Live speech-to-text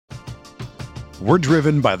We're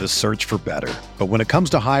driven by the search for better. But when it comes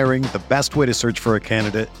to hiring, the best way to search for a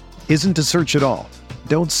candidate isn't to search at all.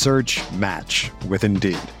 Don't search, match with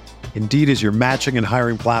Indeed. Indeed is your matching and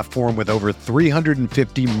hiring platform with over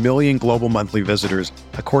 350 million global monthly visitors,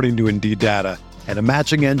 according to Indeed data, and a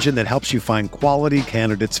matching engine that helps you find quality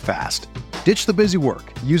candidates fast. Ditch the busy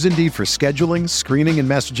work. Use Indeed for scheduling, screening, and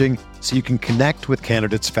messaging so you can connect with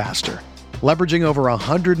candidates faster. Leveraging over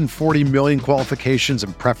 140 million qualifications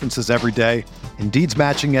and preferences every day, Indeed's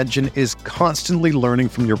matching engine is constantly learning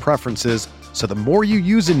from your preferences, so the more you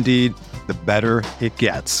use Indeed, the better it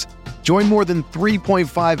gets. Join more than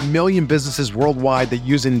 3.5 million businesses worldwide that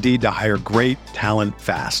use Indeed to hire great talent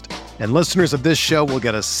fast. And listeners of this show will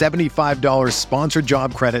get a $75 sponsored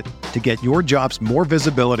job credit to get your jobs more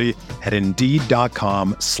visibility at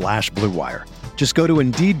Indeed.com/Blue Wire. Just go to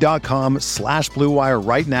Indeed.com/Blue Wire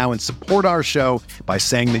right now and support our show by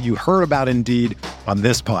saying that you heard about Indeed on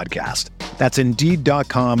this podcast. That's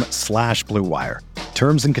Indeed.com/Blue Wire.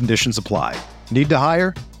 Terms and conditions apply. Need to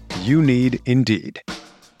hire? You need Indeed.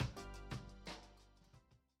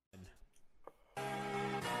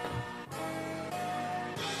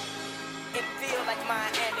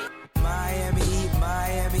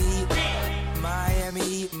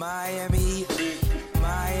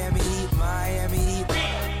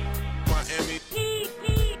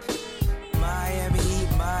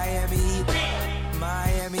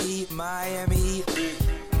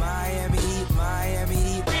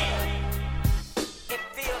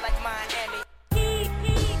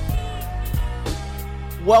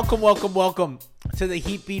 Welcome to the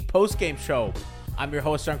Heat Beat postgame show. I'm your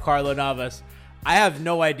host, Giancarlo Navas. I have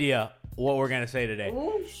no idea what we're going to say today.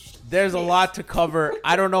 There's a lot to cover.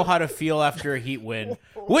 I don't know how to feel after a Heat win.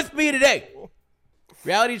 With me today,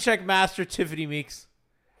 reality check master Tiffany Meeks.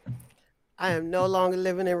 I am no longer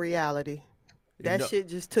living in reality. That shit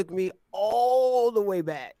just took me all the way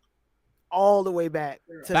back. All the way back.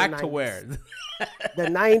 Back to where? The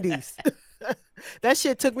 90s. That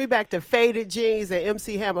shit took me back to faded jeans and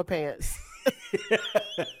MC Hammer pants.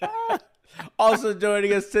 Also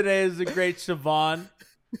joining us today is the great Siobhan.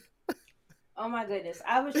 Oh my goodness.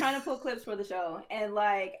 I was trying to pull clips for the show and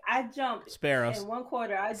I jumped Spare us. In one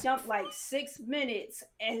quarter. I jumped 6 minutes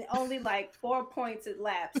and only 4 points had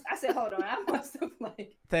lapsed. I said, hold on. I must have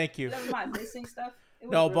Thank you. Am I missing stuff?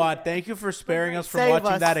 No, really Bond, thank you for sparing us from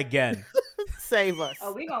watching that again. Save us.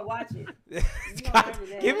 Oh, we gonna watch it. God,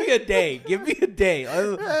 give me a day. Give me a day.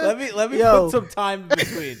 Let me put some time in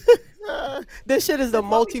between. This shit is the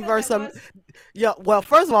multiverse of. Yeah, well,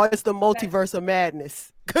 first of all, it's the multiverse of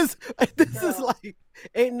madness because this is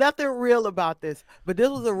ain't nothing real about this. But this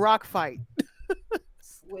was a rock fight.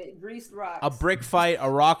 With greased rocks. A brick fight, a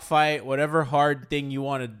rock fight, whatever hard thing you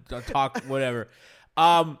want to talk, whatever.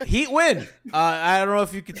 Heat win. I don't know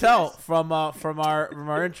if you could tell from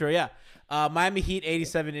our intro. Yeah. Miami Heat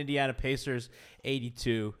 87, Indiana Pacers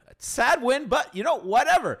 82. Sad win, but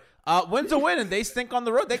whatever. Win's a win, and they stink on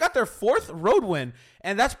the road. They got their 4th road win,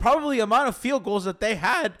 and that's probably the amount of field goals that they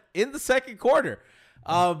had in the second quarter.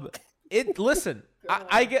 Listen,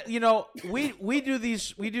 I get we do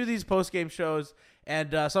these post game shows,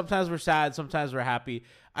 and sometimes we're sad, sometimes we're happy.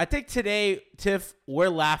 I think today, Tiff, we're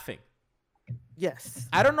laughing. Yes.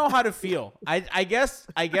 I don't know how to feel. I guess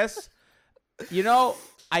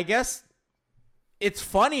it's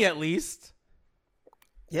funny at least.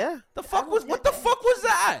 Yeah. What the fuck was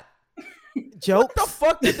that? Jokes. What the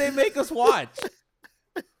fuck did they make us watch?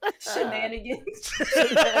 Shenanigans.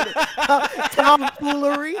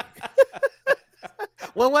 Tomfoolery.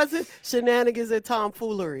 What was it? Shenanigans and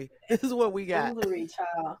tomfoolery. This is what we got. Foolery,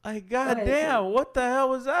 child. Goddamn, what the hell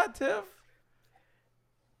was that, Tiff?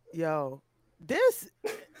 Yo, this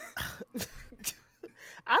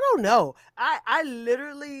I don't know. I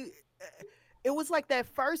literally, it was like that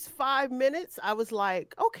first 5 minutes. I was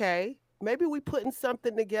like, okay, maybe we putting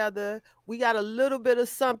something together. We got a little bit of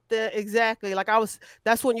something. Exactly.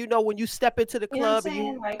 That's when when you step into the club and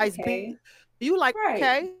you guys okay.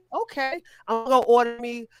 Right. Okay. I'm gonna order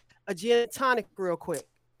me a gin and tonic real quick.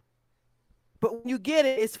 But when you get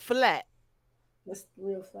it, it's flat. It's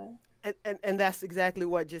real flat. And that's exactly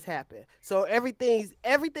what just happened. So everything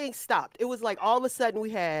stopped. It was like all of a sudden we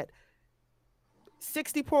had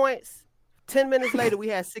 60 points. 10 minutes later, we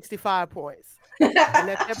had 65 points. And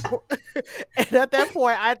at that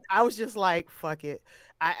point, I was just like, fuck it.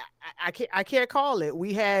 I can't call it.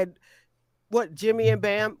 We had Jimmy and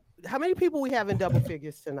Bam. How many people we have in double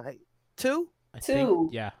figures tonight? Two? Two.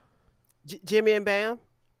 Yeah. Jimmy and Bam?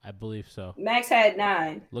 I believe so. Max had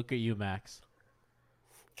 9. Look at you, Max.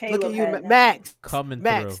 Caleb Look at you, had 9. Max. Coming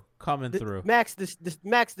through. Max,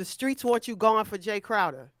 the streets want you gone for Jay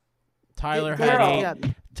Crowder. Tyler Get had it 8.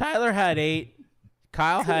 together. Tyler had 8.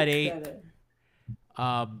 Kyle had 8.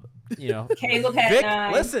 Caleb had Vic,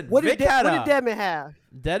 9. listen, What Vic did had Dedmon have?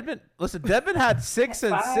 Dedmon had 6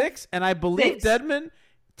 and 5? 6, and I believe 6. Dedmon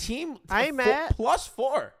team I ain't mad. plus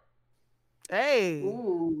 4. Hey.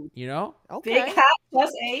 Ooh. You know? Okay. Big hot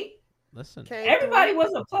plus 8. Listen. Everybody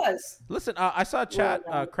was a plus. Listen, I saw a chat.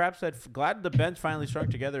 Well, Crab said, glad the bench finally strung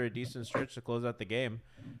together a decent stretch to close out the game.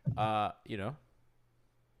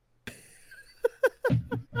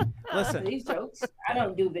 Listen. These jokes. I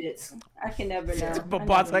don't do bits. I can never know. But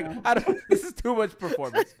Bot's like, I don't. This is too much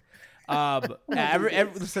performance.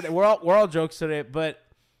 Listen, we're all jokes today, but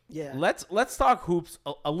Yeah. let's talk hoops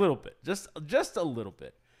a little bit, just a little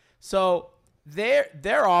bit. So their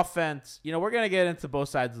offense, we're gonna get into both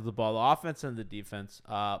sides of the ball, the offense and the defense.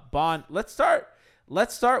 Bond, let's start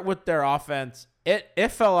with their offense.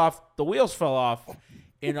 It fell off. The wheels fell off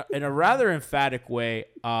in a rather emphatic way.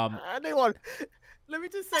 Let me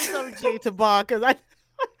just say something, G, to Bond, because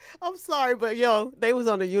I'm sorry, but they was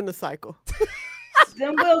on a unicycle.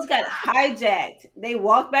 Them wheels got hijacked. They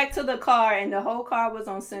walked back to the car, and the whole car was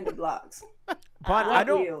on cinder blocks. But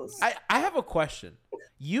I have a question.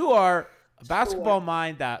 You are a basketball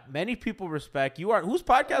mind that many people respect. You are. Whose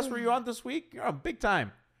podcast were you on this week? You're on big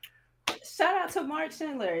time. Shout out to Mark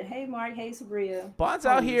Schindler. Hey, Mark. Hey, Sabria. Bond's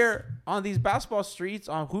out here on these basketball streets,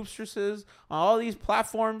 on hoopstresses, on all these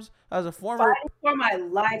platforms as a former. Fighting for my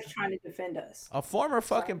life trying to defend us. A former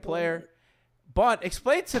fucking player. Bond,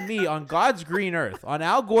 explain to me on God's green earth, on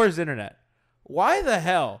Al Gore's internet, why the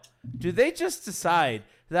hell do they just decide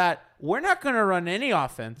that we're not going to run any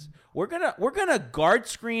offense? We're gonna guard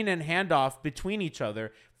screen and handoff between each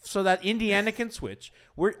other so that Indiana can switch.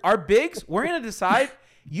 Our bigs, we're gonna decide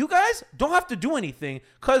you guys don't have to do anything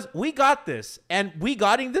because we got this. And we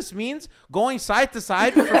gotting this means going side to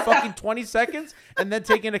side for fucking 20 seconds and then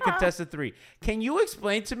taking a contested 3. Can you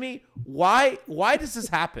explain to me why does this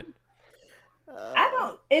happen?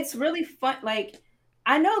 It's really fun. Like,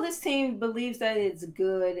 I know this team believes that it's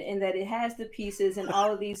good and that it has the pieces and all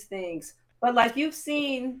of these things. But like you've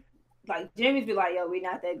seen, like Jimmy's be like, yo, we're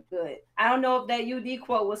not that good. I don't know if that UD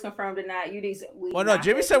quote was confirmed or not. Well, no,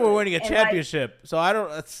 Jimmy said we're winning a championship. So I don't.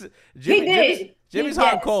 Jimmy's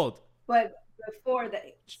hot and cold. But before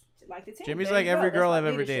that, like the team, Jimmy's like every girl I've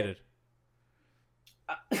ever dated.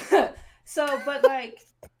 But like,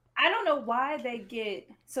 I don't know why they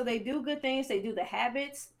do good things. They do the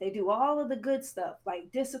habits. They do all of the good stuff,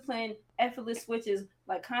 like discipline, effortless switches,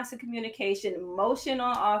 like constant communication, motion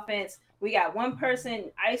on offense. We got one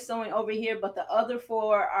person isoing over here, but the other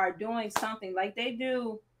 4 are doing something. Like they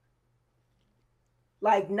do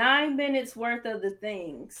like 9 minutes worth of the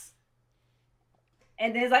things.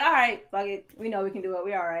 And then it's like, all right, fuck it. We know we can do it.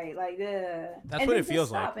 We all right. Like, that's what it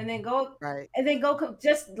feels like. And then go, right. And then go,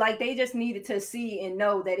 just like they just needed to see and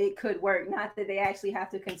know that it could work, not that they actually have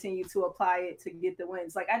to continue to apply it to get the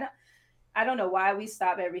wins. Like, I don't know why we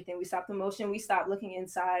stop everything. We stopped the motion. We stopped looking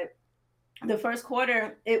inside. The first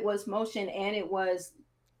quarter, it was motion and it was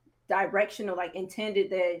directional, like intended.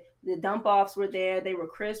 That the dump offs were there. They were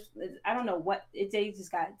crisp. I don't know what they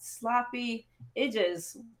just got sloppy.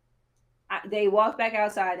 They walked back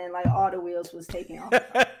outside and like all the wheels was taken off.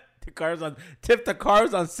 The cars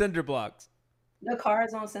on cinder blocks. The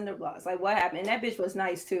cars on cinder blocks. Like what happened? And that bitch was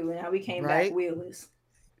nice too. And how we came back wheelless.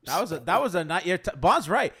 That was a nice. Bond's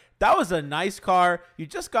right. That was a nice car. You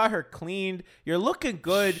just got her cleaned. You're looking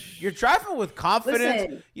good. You're driving with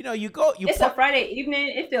confidence. Listen, it's a Friday evening.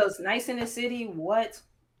 It feels nice in the city. What?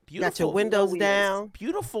 Beautiful. Got your windows down.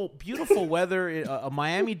 Beautiful weather. A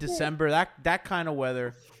Miami December. That kind of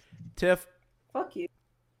weather. Tiff. Fuck you.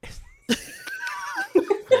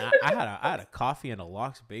 I had a coffee and a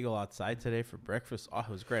lox bagel outside today for breakfast. Oh, it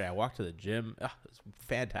was great. I walked to the gym. Oh, it was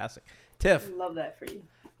fantastic. Tiff. I love that for you.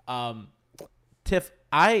 Tiff,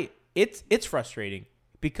 it's frustrating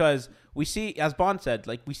because we see, as Bond said,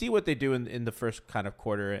 like we see what they do in the first kind of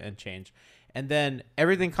quarter and change. And then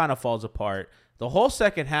everything kind of falls apart. The whole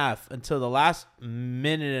second half until the last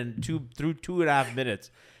minute and 2.5 minutes.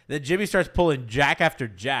 Then Jimmy starts pulling jack after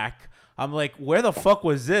jack. I'm like, where the fuck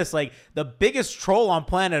was this? Like the biggest troll on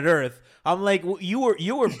planet Earth. I'm like, you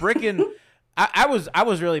were bricking. I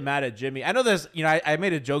was really mad at Jimmy. I know there's, I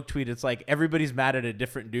made a joke tweet. It's like everybody's mad at a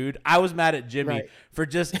different dude. I was mad at Jimmy for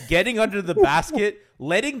just getting under the basket,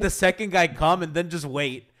 letting the second guy come, and then just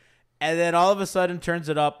wait, and then all of a sudden turns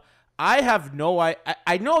it up. I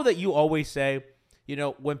know that you always say,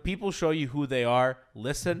 when people show you who they are,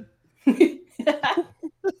 listen.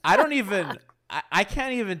 I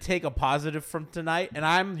can't even take a positive from tonight, and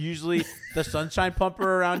I'm usually the sunshine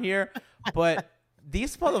pumper around here, but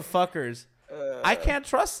these motherfuckers, I can't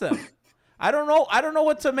trust them. I don't know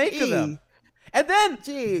what to make of them. And then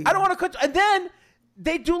I don't want to. And then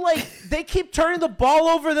they do they keep turning the ball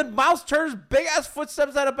over. Then Miles Turner's big ass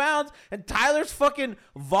footsteps out of bounds, and Tyler's fucking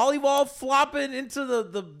volleyball flopping into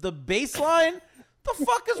the baseline. The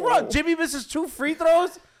fuck is wrong? Jimmy misses 2 free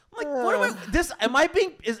throws. I'm like, what am I?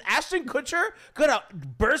 Is Ashton Kutcher gonna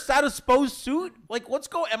burst out of Spo's suit? Like,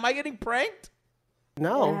 am I getting pranked?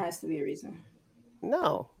 No, there has to be a reason.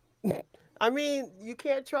 No, I mean, you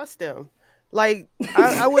can't trust them. Like,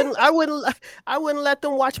 I wouldn't let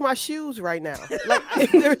them watch my shoes right now.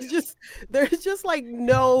 Like, there's just like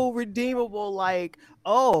no redeemable, like,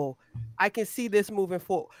 oh, I can see this moving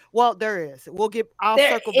forward. Well, there is. I'll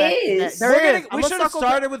circle back to that. There is. We should have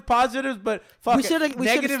started with positives, but fuck it.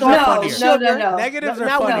 Negatives are funnier. No. Negatives are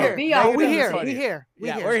funnier. We're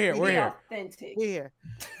here. Authentic. We're here.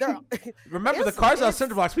 Remember, the car's out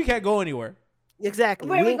center box. We can't go anywhere. Exactly.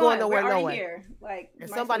 Where we ain't going nowhere. We're already here. Like, and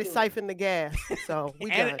somebody siphoned the gas, so we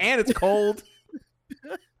done. And it's cold.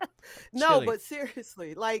 No, chilly. But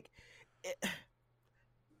seriously, like,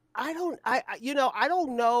 I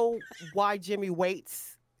don't know why Jimmy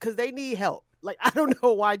waits, because they need help. Like, I don't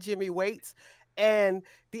know why Jimmy waits. And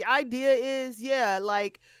the idea is,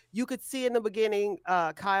 like, you could see in the beginning,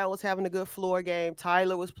 Kyle was having a good floor game.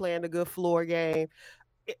 Tyler was playing a good floor game.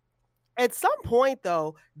 At some point,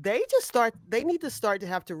 though, they need to start to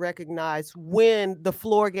have to recognize when the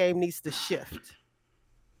floor game needs to shift.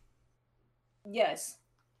 Yes.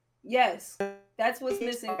 That's what's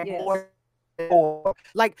missing. Yes.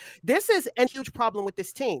 Like, this is a huge problem with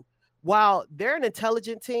this team. While they're an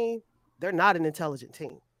intelligent team, they're not an intelligent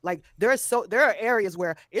team. Like, there are areas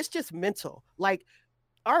where it's just mental. Like,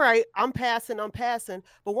 all right, I'm passing.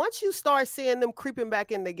 But once you start seeing them creeping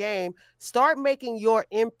back in the game, start making your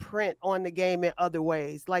imprint on the game in other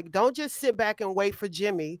ways. Like, don't just sit back and wait for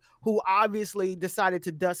Jimmy, who obviously decided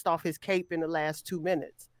to dust off his cape in the last 2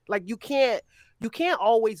 minutes. Like, you can't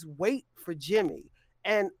always wait for Jimmy.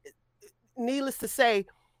 And needless to say,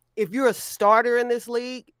 if you're a starter in this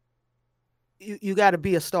league, you got to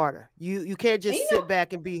be a starter. You can't just sit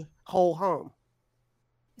back and be whole home.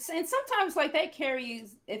 And sometimes, like, that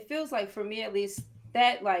carries, it feels like, for me at least,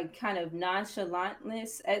 that like kind of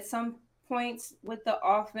nonchalantness at some points with the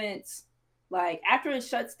offense. Like, after it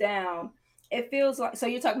shuts down, it feels like, so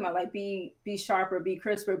you're talking about like be sharper, be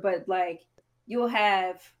crisper, but like you'll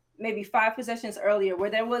have maybe 5 possessions earlier where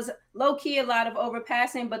there was low key a lot of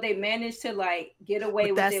overpassing, but they managed to like get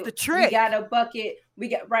away with it. That's the trick. We got a bucket. We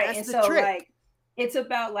got right. That's and the so trick. Like, it's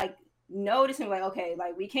about like noticing, like, okay,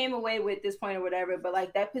 like we came away with this point or whatever, but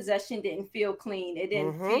like that possession didn't feel clean. It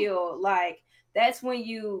didn't feel like, that's when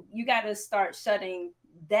you got to start shutting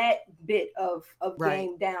that bit of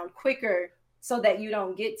game down quicker so that you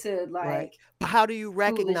don't get to like. How do you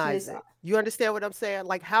recognize it? You understand what I'm saying?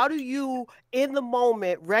 Like, how do you in the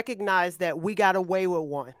moment recognize that we got away with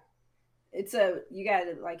one? You have to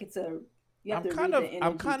read the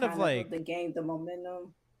energy of the game, the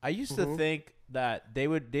momentum. I used to think that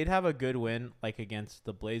they'd have a good win like against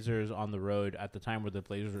the Blazers on the road at the time where the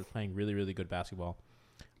Blazers were playing really, really good basketball,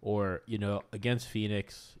 or against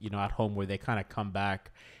Phoenix, at home, where they kind of come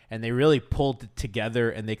back and they really pulled it together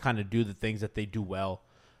and they kind of do the things that they do well.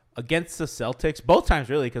 Against the Celtics, both times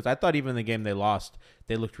really, because I thought even the game they lost,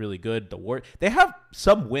 they looked really good. They have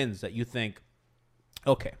some wins that you think,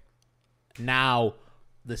 okay, now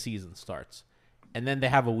the season starts. And then they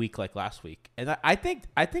have a week like last week. And I think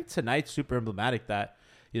tonight's super emblematic that,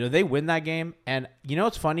 they win that game. And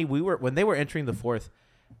it's funny, when they were entering the fourth,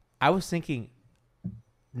 I was thinking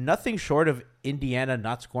nothing short of Indiana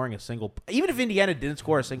not scoring a single, even if Indiana didn't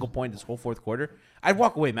score a single point this whole fourth quarter, I'd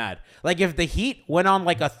walk away mad. Like, if the Heat went on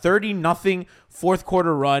like a 30-0 fourth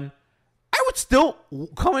quarter run, I would still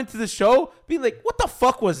come into the show being like, what the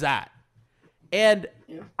fuck was that? And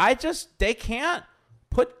they can't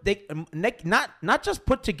not just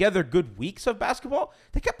put together good weeks of basketball,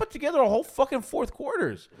 they can't put together a whole fucking 4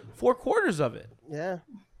 quarters of it. Yeah.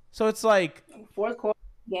 So it's like fourth quarter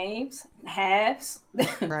games, halves.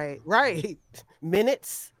 Right.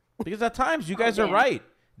 Minutes. Because at times you guys are right.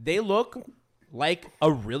 They look like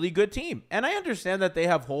a really good team. And I understand that they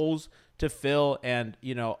have holes to fill. And,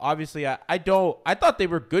 obviously I thought they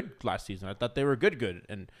were good last season. I thought they were good.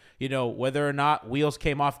 And, whether or not wheels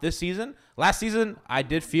came off this season, last season, I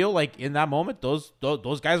did feel like in that moment, those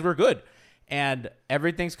guys were good. And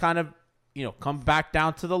everything's kind of, come back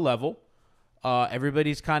down to the level.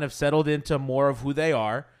 Everybody's kind of settled into more of who they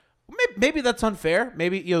are. Maybe that's unfair.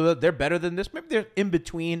 Maybe, they're better than this. Maybe they're in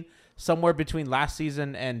between, somewhere between last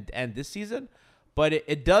season and this season. But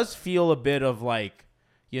it does feel a bit of like,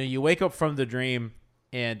 you wake up from the dream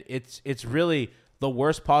and it's really the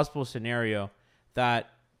worst possible scenario that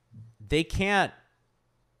they can't.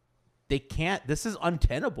 This is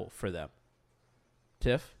untenable for them.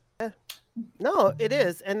 Tiff? No, it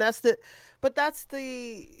is. And but that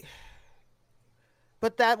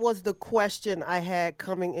was the question I had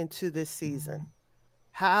coming into this season.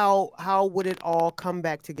 How would it all come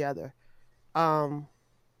back together?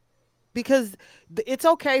 Because it's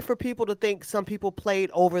okay for people to think some people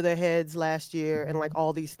played over their heads last year and like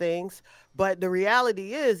all these things. But the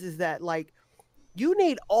reality is that like you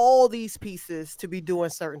need all these pieces to be doing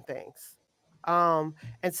certain things. And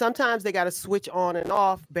sometimes they got to switch on and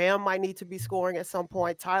off. Bam might need to be scoring at some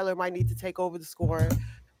point. Tyler might need to take over the scoring.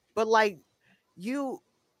 But like you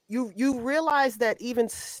realize that even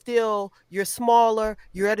still you're smaller,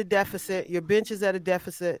 you're at a deficit, your bench is at a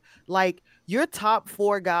deficit. Like your top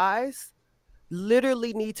 4 guys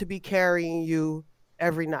literally need to be carrying you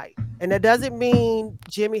every night. And that doesn't mean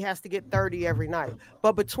Jimmy has to get 30 every night.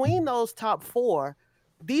 But between those top 4,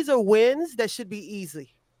 these are wins that should be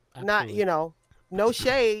easy. Absolutely. Not, no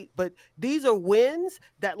shade, but these are wins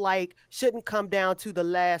that like shouldn't come down to the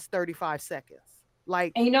last 35 seconds.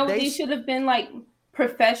 Like, and these should have been like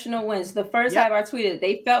professional wins. The first time I tweeted,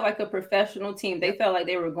 they felt like a professional team. They felt like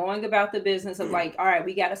they were going about the business of like, all right,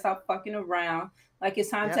 we got to stop fucking around. Like it's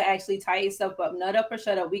time to actually tighten stuff up. Nut up or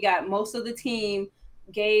shut up. We got most of the team.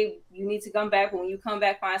 Gabe, you need to come back. When you come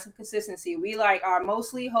back, find some consistency. We like are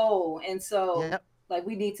mostly whole. And so like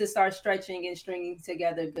we need to start stretching and stringing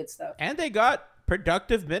together good stuff. And they got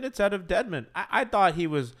productive minutes out of Dedmon. I thought he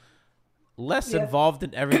was less involved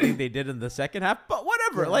in everything they did in the second half, but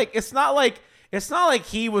whatever. Like it's not like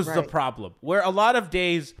he was the problem. Where a lot of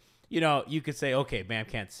days, you could say, okay, Bam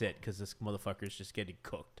can't sit because this motherfucker is just getting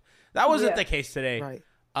cooked. That wasn't the case today. Right.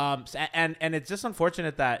 And it's just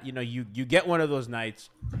unfortunate that you get one of those nights.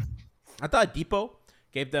 I thought Depot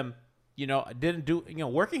gave them, didn't do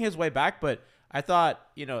working his way back, but I thought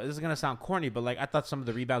this is gonna sound corny, but like I thought some of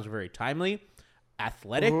the rebounds were very timely,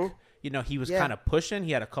 athletic. He was kind of pushing.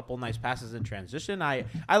 He had a couple nice passes in transition. I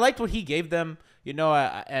liked what he gave them.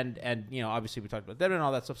 And obviously we talked about Dedmon and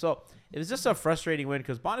all that stuff. So it was just a frustrating win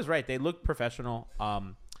because Bond is right. They looked professional.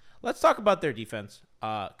 Let's talk about their defense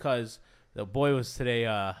because the boy was today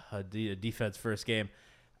a defense first game.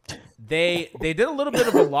 They did a little bit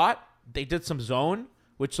of a lot. They did some zone,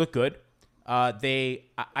 which looked good. They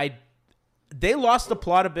lost the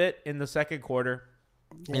plot a bit in the second quarter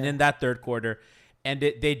and in that third quarter. And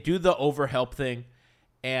they do the overhelp thing.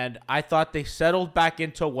 And I thought they settled back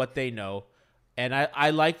into what they know. And I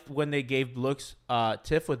liked when they gave looks,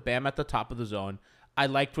 Tiff with Bam at the top of the zone. I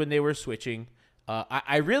liked when they were switching.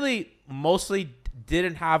 I really mostly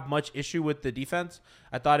didn't have much issue with the defense.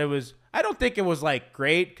 I don't think it was like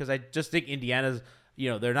great because I just think Indiana's,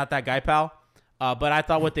 they're not that guy pal. But I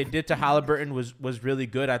thought what they did to Halliburton was really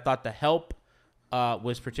good. I thought the help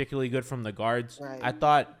was particularly good from the guards. Right. I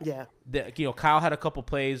thought that, Kyle had a couple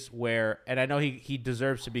plays where, and I know he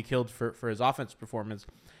deserves to be killed for his offense performance,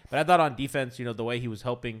 but I thought on defense, the way he was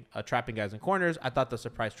helping trapping guys in corners, I thought the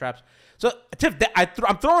surprise traps. So Tiff,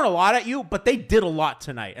 I'm throwing a lot at you, but they did a lot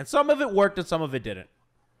tonight, and some of it worked and some of it didn't.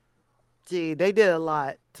 Gee, they did a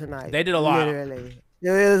lot tonight. They did a lot. Literally,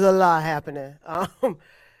 there was a lot happening.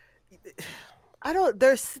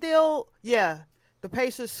 There's still, the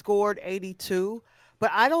Pacers scored 82,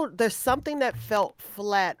 but there's something that felt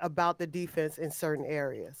flat about the defense in certain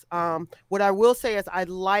areas. What I will say is I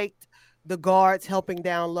liked the guards helping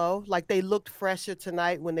down low. Like they looked fresher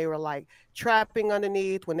tonight when they were like trapping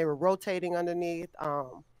underneath, when they were rotating underneath.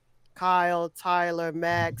 Kyle, Tyler,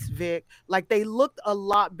 Max, Vic, like they looked a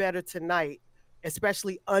lot better tonight,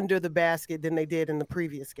 especially under the basket than they did in the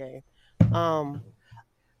previous game.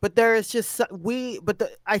 But there is just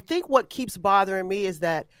I think what keeps bothering me is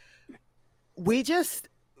that we just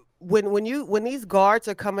when these guards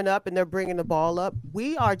are coming up and they're bringing the ball up,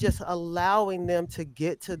 we are just allowing them to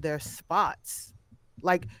get to their spots.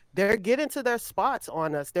 Like they're getting to their spots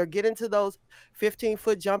on us. They're getting to those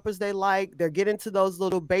 15-foot jumpers they like. They're getting to those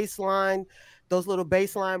little baseline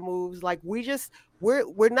moves. Like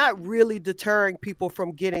we're not really deterring people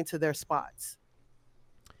from getting to their spots.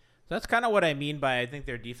 That's kind of what I mean by I think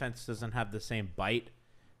their defense doesn't have the same bite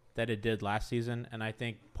that it did last season. And I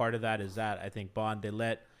think part of that is that I think Bond, they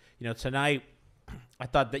let, tonight, I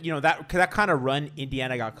thought that, that kind of run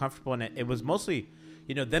Indiana got comfortable in it. It was mostly,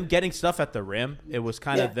 them getting stuff at the rim. It was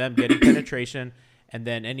kind of them getting penetration. And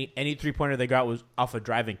then any three-pointer they got was off a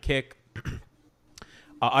driving kick.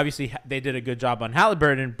 Obviously, they did a good job on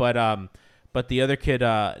Halliburton, but the other kid,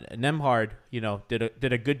 Nemhard,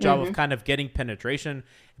 did a good job of kind of getting penetration,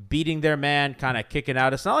 beating their man, kind of kicking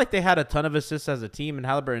out. It's not like they had a ton of assists as a team, and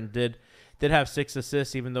Halliburton did did have 6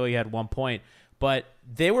 assists, even though he had 1 point. But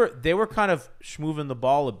they were kind of schmoving the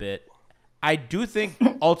ball a bit. I do think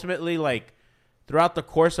ultimately, like, throughout the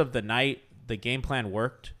course of the night, the game plan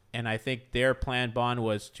worked. And I think their plan, Bond,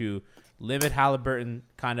 was to limit Halliburton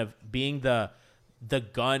kind of being the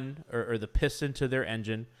gun or the piston to their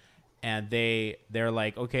engine. And they're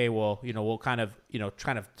like, okay, well, we'll kind of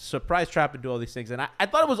surprise trap and do all these things. And I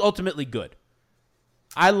thought it was ultimately good.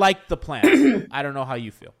 I liked the plan. I don't know how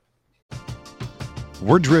you feel.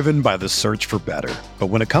 We're driven by the search for better. But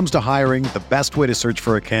when it comes to hiring, the best way to search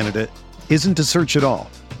for a candidate isn't to search at all.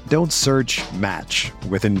 Don't search, match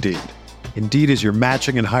with Indeed. Indeed is your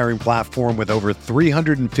matching and hiring platform with over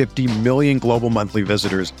 350 million global monthly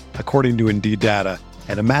visitors, according to Indeed data,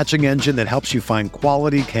 and a matching engine that helps you find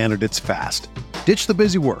quality candidates fast. Ditch the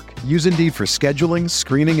busy work. Use Indeed for scheduling,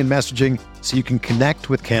 screening, and messaging so you can connect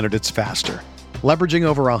with candidates faster. Leveraging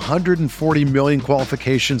over 140 million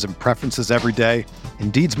qualifications and preferences every day,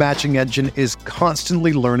 Indeed's matching engine is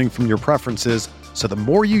constantly learning from your preferences, so the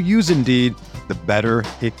more you use Indeed, the better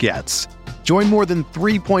it gets. Join more than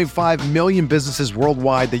 3.5 million businesses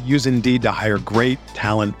worldwide that use Indeed to hire great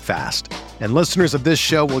talent fast. And listeners of this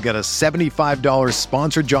show will get a $75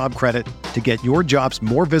 sponsored job credit to get your jobs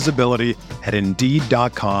more visibility at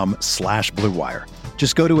Indeed.com/Blue Wire.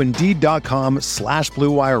 Just go to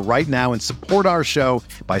Indeed.com/Blue Wire right now and support our show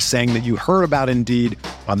by saying that you heard about Indeed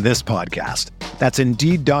on this podcast. That's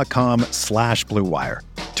Indeed.com/Blue Wire.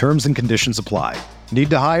 Terms and conditions apply. Need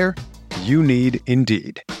to hire? You need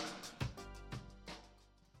Indeed.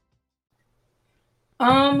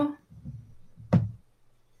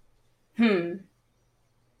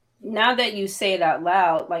 Now that you say it out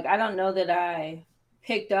loud, like, I don't know that I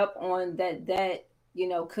picked up on that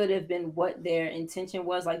could have been what their intention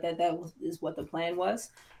was, like that is what the plan was.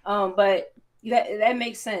 But that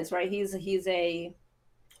makes sense, right? He's a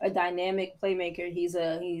dynamic playmaker. He's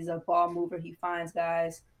a ball mover. He finds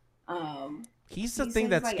guys. He's the thing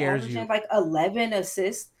that scares you. Like 11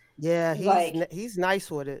 assists. Yeah, he's nice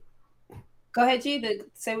with it. Go ahead, G.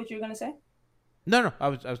 Say what you were gonna say. No, I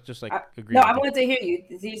was just like agreeing. No, I wanted to hear you.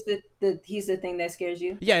 He's the thing that scares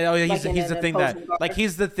you. Yeah, he's the thing that like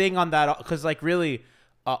he's the thing on that, because like really,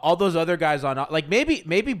 all those other guys on, like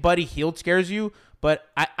maybe Buddy Hield scares you, but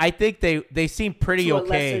I think they seem pretty to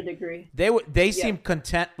okay. A lesser degree. They seem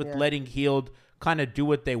content with letting Hield kind of do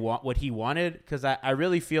what he wanted, because I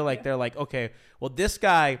really feel like they're like, okay, well, this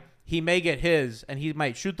guy, he may get his, and he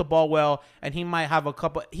might shoot the ball well, and he might have a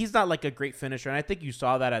couple. He's not like a great finisher, and I think you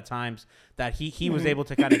saw that at times that he was able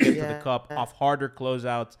to kind of get to the cup off harder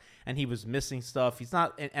closeouts, and he was missing stuff. He's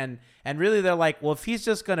not, and really they're like, well, if he's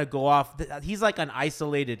just gonna go off, he's like an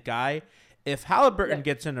isolated guy. If Halliburton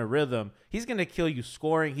gets in a rhythm, he's gonna kill you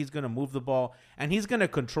scoring. He's gonna move the ball, and he's gonna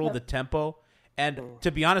control the tempo. And to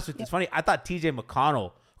be honest with you, it's funny. I thought T.J.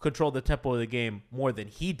 McConnell controlled the tempo of the game more than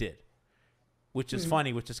he did. Which is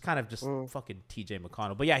funny, which is kind of just fucking T.J.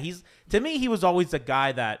 McConnell. But yeah, to me, he was always the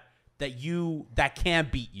guy that can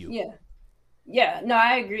beat you. Yeah. No,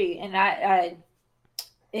 I agree, and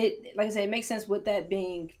it like I said, it makes sense with that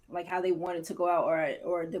being like how they wanted to go out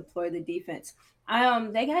or deploy the defense.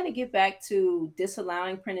 They got to get back to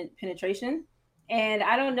disallowing penetration, and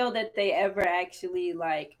I don't know that they ever actually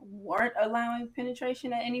like weren't allowing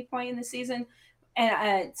penetration at any point in the season,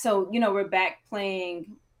 and so we're back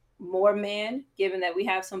playing more man, given that we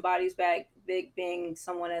have some bodies back, Big being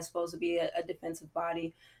someone that's supposed to be a defensive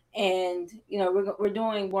body, and we're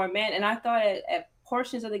doing more man. And I thought at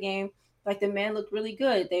portions of the game, like the man looked really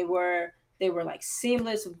good. They were like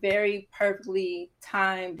seamless, very perfectly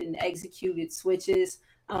timed and executed switches.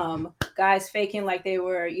 Guys faking like they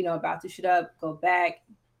were about to shoot up, go back.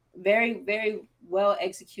 Very, very well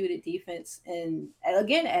executed defense, and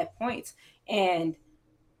again at points. And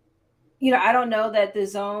I don't know that the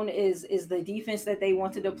zone is the defense that they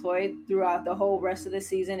want to deploy throughout the whole rest of the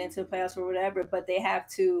season into the playoffs or whatever, but they have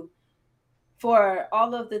to, for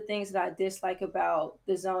all of the things that I dislike about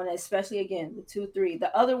the zone, especially, again, the 2-3,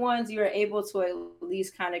 the other ones you're able to at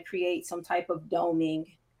least kind of create some type of doming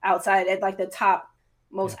outside at like the top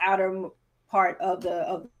most outer part of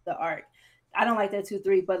the arc. I don't like that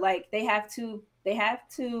 2-3, but like they have to,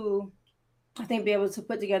 I think, be able to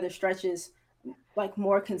put together stretches, like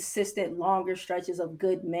more consistent, longer stretches of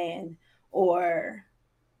good man, or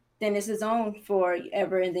then it's a zone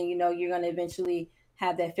forever, and then you're going to eventually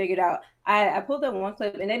have that figured out. I pulled up one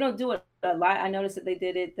clip, and they don't do it a lot. I noticed that they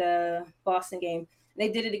did it the Boston game. They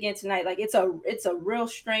did it again tonight. Like it's a real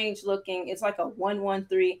strange looking. It's like a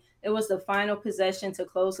 1-1-3. It was the final possession to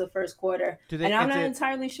close the first quarter, and I'm not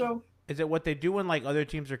entirely sure. Is it what they do when like other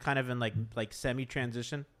teams are kind of in like semi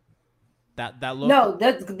transition? That look. No,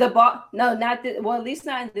 the ball. No, not the, well. At least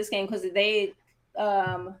not in this game because they,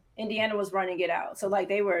 Indiana was running it out. So like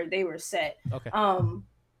they were set. Okay.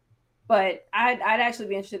 But I'd actually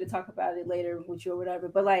be interested to talk about it later with you or whatever.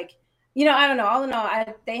 But like, I don't know. All in all,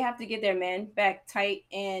 they have to get their men back tight,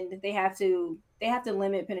 and they have to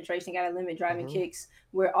limit penetration. Got to limit driving kicks.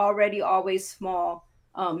 We're already always small.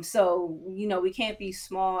 So we can't be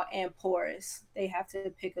small and porous. They have to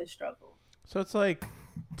pick a struggle. So it's like,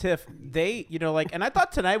 Tiff, they, and I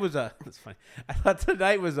thought tonight was that's funny. I thought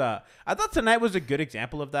tonight was a good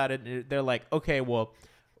example of that. And they're like, okay, well,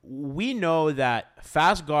 we know that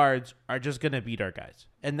fast guards are just going to beat our guys.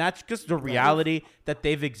 And that's just the reality that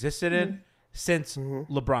they've existed in since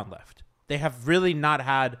LeBron left. They have really not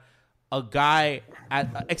had a guy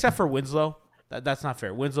except for Winslow. That's not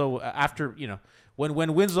fair. Winslow, after,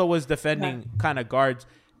 when Winslow was defending kind of guards,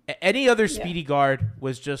 any other speedy guard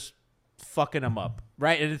was just fucking him up,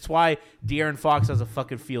 right? And it's why De'Aaron Fox has a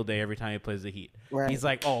fucking field day every time he plays the Heat. Right. He's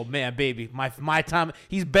like, oh man, baby, my time.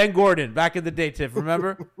 He's Ben Gordon back in the day, Tiff.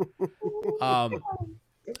 Remember?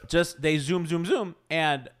 Just they zoom,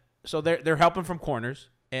 and so they're helping from corners,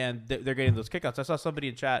 and they're getting those kickouts. I saw somebody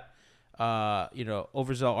in chat.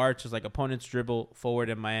 Overzeal Arch is like opponents dribble forward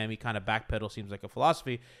in Miami, kind of backpedal seems like a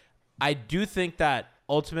philosophy. I do think that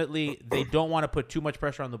ultimately they don't want to put too much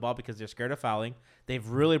pressure on the ball because they're scared of fouling. They've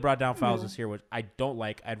really brought down fouls this year, which I don't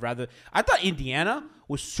like. I thought Indiana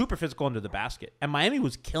was super physical under the basket, and Miami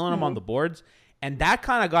was killing them on the boards. And that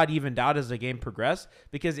kind of got evened out as the game progressed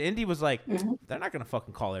because Indy was like, they're not going to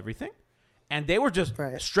fucking call everything. And they were just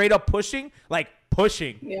straight up pushing, like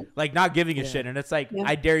not giving a shit. And it's like,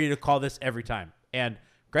 I dare you to call this every time. And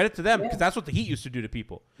credit to them because that's what the Heat used to do to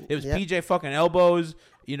people. It was PJ fucking elbows,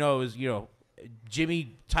 it was,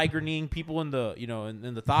 Jimmy tiger kneeing people in the,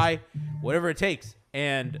 in the thigh, whatever it takes.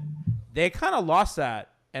 And they kind of lost that.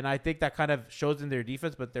 And I think that kind of shows in their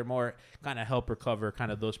defense, but they're more kind of help recover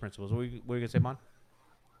kind of those principles. What were you going to say, Mon?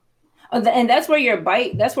 And that's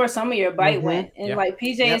where some of your bite went. And like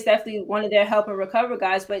PJ is definitely one of their help and recover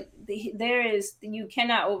guys, but you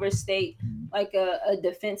cannot overstate like a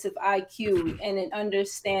defensive IQ and an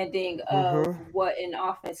understanding of what an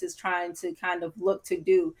offense is trying to kind of look to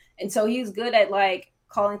do. And so he's good at like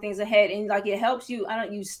calling things ahead, and like it helps you.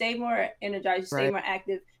 You stay more energized, you stay more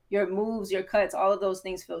active. Your moves, your cuts, all of those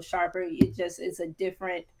things feel sharper. It just is a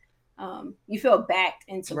different. You feel backed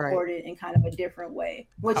and supported in kind of a different way,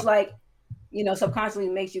 which subconsciously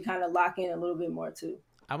makes you kind of lock in a little bit more too.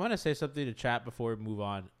 I'm going to say something to chat before we move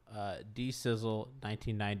on. D Sizzle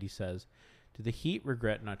 1990 says, do the Heat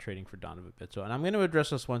regret not trading for Donovan Mitchell? And I'm going to address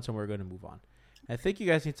this once and we're going to move on. I think you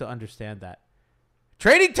guys need to understand that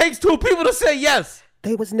trading takes two people to say yes.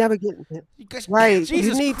 They was never getting it. Right.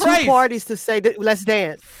 Jesus you need Christ. two parties to say that, let's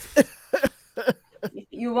dance.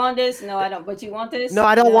 You want this? No, I don't. But you want this? No,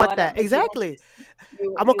 I don't want that. Exactly.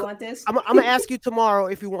 You want this? I'm going to ask you tomorrow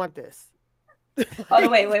if you want this. Oh,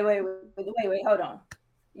 wait. Hold on.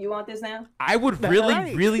 You want this now? I would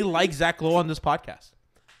really like Zach Lowe on this podcast.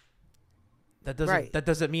 That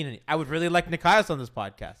doesn't mean anything. I would really like Nikias on this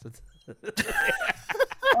podcast.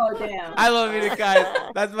 Oh, damn. I love you,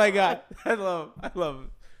 Nikias. That's my guy. I love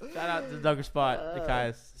him. Shout out to Duggar Spot,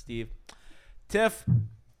 Nikias, Steve. Tiff.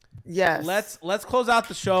 Yes. Let's close out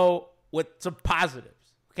the show with some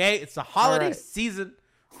positives. Okay? It's the holiday season.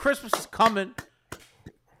 Christmas is coming.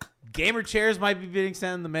 Gamer chairs might be getting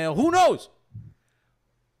sent in the mail. Who knows?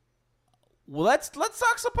 Well, let's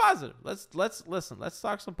talk some positive. Let's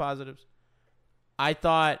talk some positives. I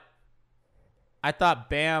thought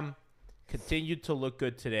Bam continued to look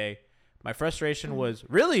good today. My frustration was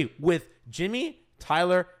really with Jimmy,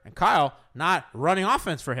 Tyler, and Kyle not running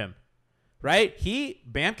offense for him. Right?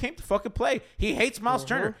 Bam came to fucking play. He hates Miles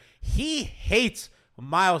Turner. He hates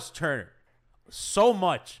Miles Turner so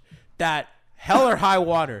much that hell or high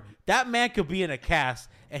water, that man could be in a cast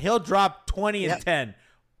and he'll drop 20 and 10.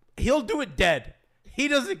 He'll do it dead. He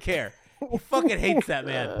doesn't care. He fucking hates that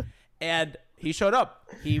man. And he showed up.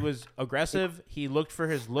 He was aggressive. He looked for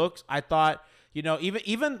his looks. I thought,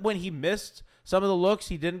 even when he missed some of the looks,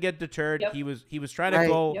 he didn't get deterred. He was trying to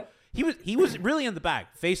go. He was really in the bag.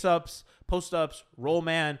 Face ups, post ups, roll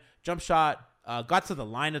man, jump shot. Got to the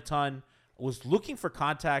line a ton. Was looking for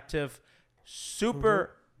contact.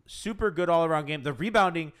 Super good all around game. The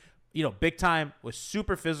rebounding, big time. Was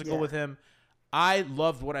super physical with him. I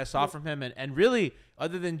loved what I saw from him, and really,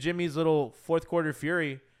 other than Jimmy's little fourth quarter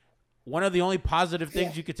fury, one of the only positive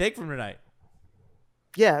things you could take from tonight.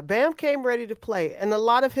 Yeah, Bam came ready to play, and a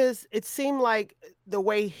lot of it seemed like the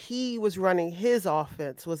way he was running his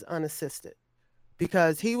offense was unassisted.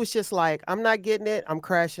 because he was just like, I'm not getting it. I'm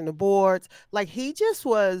crashing the boards. Like, he just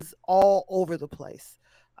was all over the place.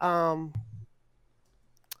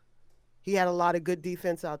 He had a lot of good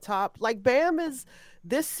defense out top. Like,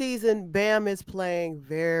 this season, Bam is playing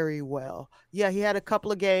very well. Yeah, he had a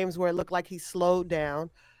couple of games where it looked like he slowed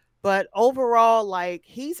down. But overall, like,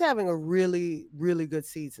 he's having a really, really good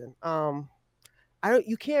season.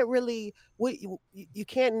 You can't really, you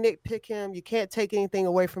can't nitpick him. You can't take anything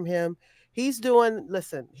away from him. He's doing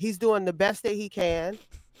the best that he can.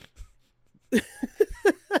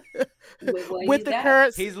 with the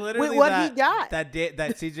current, he's literally with what he got. That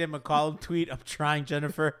CJ McCollum tweet. I'm trying,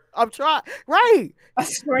 Jennifer. I'm trying. Right.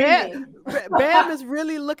 Bam is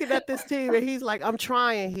really looking at this team and he's like, I'm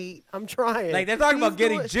trying, Heat. I'm trying. Like, they're talking about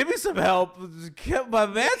getting Jimmy some help. Get my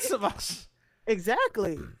man some.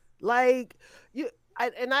 Exactly. Like,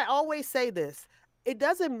 I always say this. It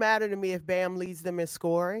doesn't matter to me if Bam leads them in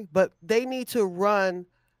scoring, but they need to run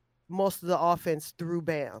most of the offense through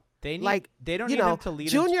Bam. They don't need him to lead.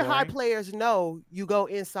 Junior high players know you go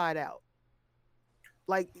inside out.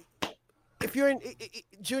 Like, if you're in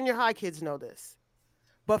junior high, kids know this,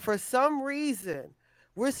 but for some reason,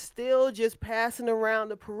 we're still just passing around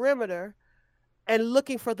the perimeter and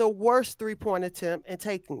looking for the worst 3-point attempt and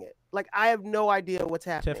taking it. Like, I have no idea what's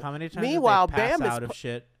happening. Tiff, how many times Meanwhile, did they pass Bam out of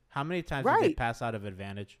shit? How many times did they pass out of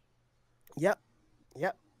advantage? Yep.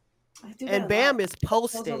 And Bam is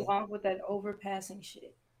posting. Goes along with that overpassing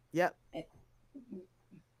shit. Yep.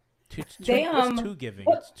 It's too giving.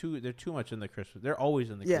 They're too much in the Christmas. They're always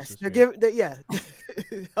in the Christmas. Yes, they're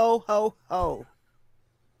giving. Ho ho ho.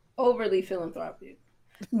 Overly philanthropic.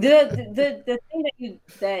 The thing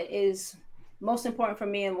that is most important for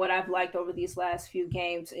me and what I've liked over these last few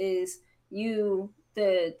games is the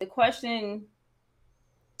question.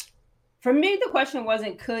 For me, the question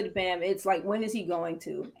wasn't could Bam. It's like, when is he going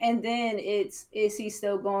to? And then is he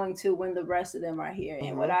still going to when the rest of them are here?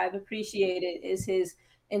 And what I've appreciated is his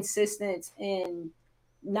insistence in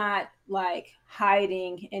not like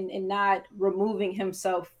hiding and not removing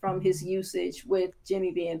himself from his usage with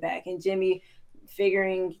Jimmy being back and Jimmy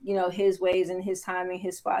figuring, his ways and his timing,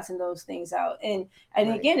 his spots and those things out. And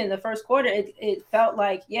again, in the first quarter, it felt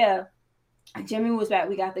like, yeah, Jimmy was back.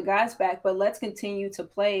 We got the guys back, but let's continue to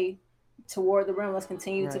play toward the rim. Let's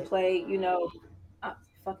continue to play,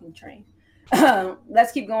 fucking train.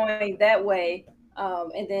 Let's keep going that way.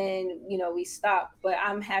 And then, we stop. But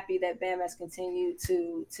I'm happy that Bam has continued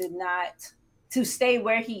to stay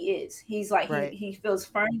where he is. He's like, he feels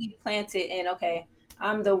firmly planted and, okay,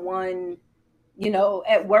 I'm the one,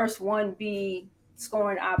 at worst 1B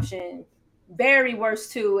scoring option, very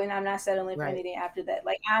worst 2, and I'm not settling for anything after that.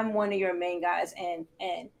 Like, I'm one of your main guys, and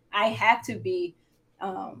I have to be,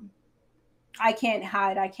 I can't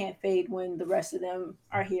hide, I can't fade when the rest of them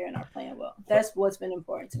are here and are playing well. That's what's been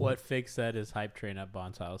important to me. What Fig said is hype train at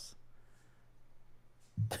Bond's house.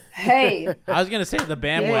 Hey. I was going to say the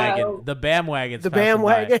bandwagon. Yeah. The bandwagon. The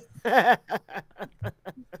bandwagon.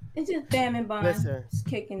 It's just Bam and Bond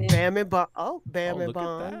kicking it. Bam and Bond. Oh, Bam and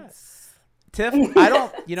Bond. Tiff,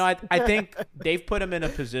 I think they've put him in a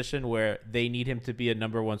position where they need him to be a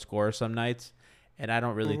number 1 scorer some nights. And I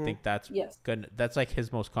don't really think that's good. That's like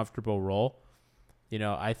his most comfortable role.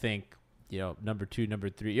 I think, number 2, number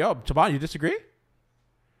 3. Yo, Tabon, you disagree?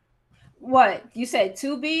 What you said,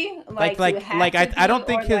 to be I don't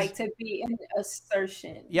think his to be an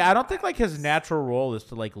assertion. Yeah, I don't think like his natural role is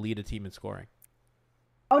to like lead a team in scoring.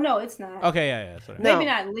 Oh no, it's not. Okay, yeah. Sorry. Maybe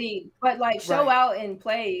not lead, but like show out and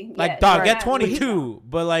play. Like, dog, get 22,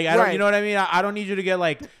 but like I don't. You know what I mean? I don't need you to get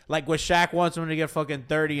like what Shaq wants him to get fucking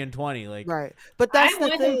 30 and 20. Like, but that's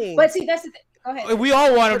the thing. But see, that's the thing. Go ahead. We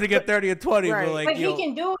all want him to get 30 and 20, but like he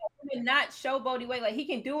can do it and not showboaty way. Like he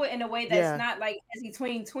can do it in a way that's not like as he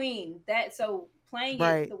tween. That so playing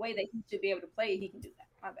it the way that he should be able to play it, he can do that.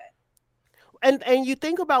 My bad. And you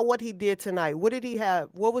think about what he did tonight. What did he have?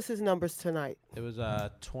 What was his numbers tonight? It was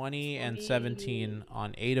 20 and 17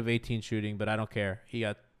 on 8 of 18 shooting, but I don't care. He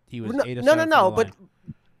was 8 of 7.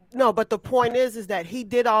 But the point is that he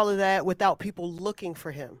did all of that without people looking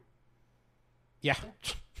for him. Yeah.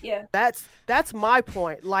 Yeah. That's my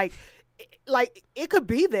point. Like it could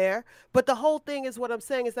be there, but the whole thing is what I'm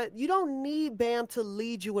saying is that you don't need Bam to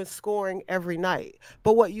lead you in scoring every night.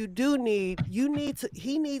 But what you do need,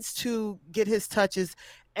 he needs to get his touches,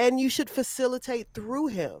 and you should facilitate through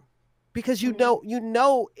him because you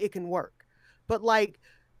know it can work. But like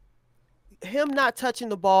him not touching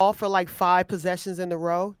the ball for like 5 possessions in a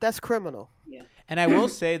row, that's criminal. Yeah. And I will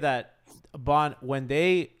say that Bond, when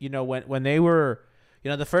they, when they were,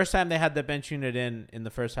 the first time they had the bench unit in the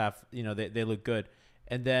first half, they looked good.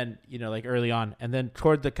 And then, like early on, and then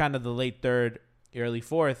toward the kind of the late third, early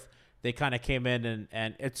fourth, they kind of came in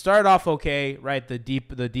and it started off okay, right? The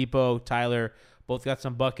Depot, Tyler both got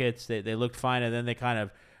some buckets. They looked fine, and then they kind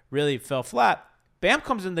of really fell flat. Bam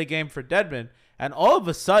comes in the game for Dedmon, and all of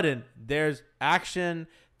a sudden there's action,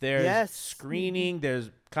 there's screening, there's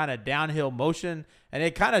kind of downhill motion, and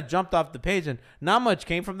it kind of jumped off the page, and not much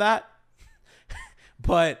came from that.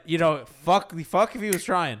 But, fuck if he was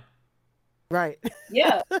trying. Right.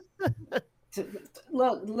 Yeah.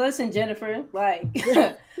 Look, listen, Jennifer, like,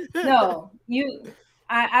 no,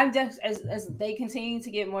 I'm just, as they continue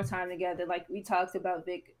to get more time together, like we talked about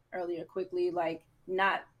Vic earlier quickly, like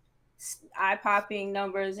not eye-popping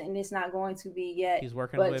numbers, and it's not going to be yet. He's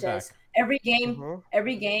working but way just back.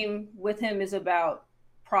 Every game with him is about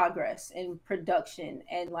progress and production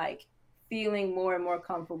and like feeling more and more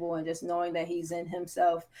comfortable and just knowing that he's in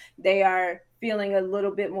himself. They are feeling a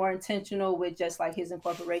little bit more intentional with just like his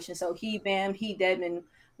incorporation. So he Dedmon,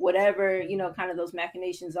 whatever, kind of those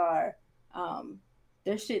machinations are,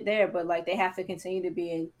 there's shit there, but like they have to continue to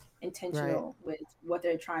be intentional with what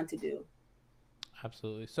they're trying to do.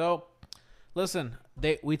 Absolutely. So listen,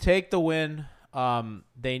 we take the win.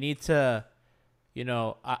 They need to,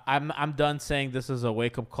 I'm done saying this is a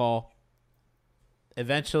wake-up call.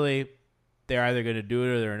 Eventually, they're either going to do it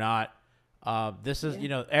or they're not. This is,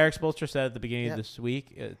 Eric Spoelstra said at the beginning of this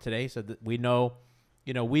week, today, said that we know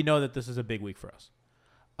that this is a big week for us.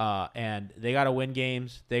 And they got to win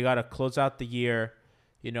games. They got to close out the year,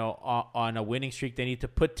 on a winning streak. They need to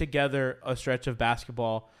put together a stretch of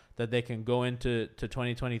basketball that they can go into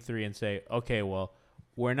 2023 and say, okay, well,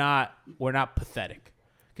 we're not pathetic.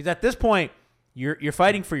 Because at this point, you're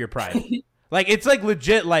fighting for your pride. Like, it's like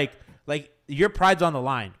legit, like your pride's on the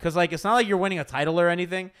line. Because, like, it's not like you're winning a title or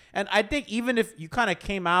anything. And I think even if you kind of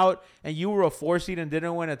came out and you were a 4 seed and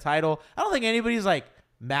didn't win a title, I don't think anybody's, like,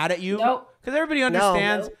 mad at you. Nope. Because everybody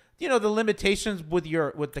understands, the limitations with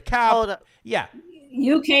the cap. Hold up. Yeah.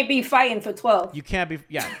 You can't be fighting for 12. You can't be.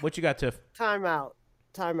 Yeah. What you got, Tiff? Time out.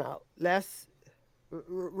 Let's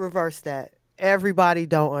reverse that. Everybody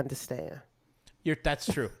don't understand.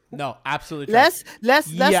 That's true. No, absolutely. True.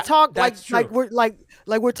 Let's talk like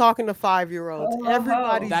we're talking to 5-year-olds.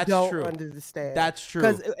 Everybody don't true. understand. That's true.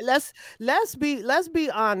 Because let's be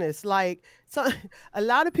honest. Like, a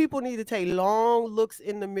lot of people need to take long looks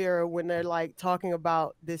in the mirror when they're like talking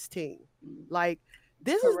about this team. Like,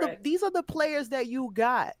 these are the players that you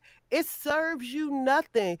got. It serves you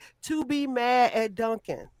nothing to be mad at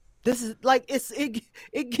Duncan. This is like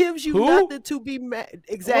it gives you nothing to be mad.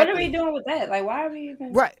 Exactly. What are we doing with that? Like, why are we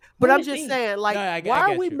even right? But I'm just saying, like,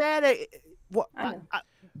 why are we mad at? What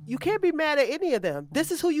you can't be mad at any of them.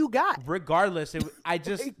 This is who you got. Regardless, I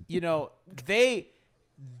just they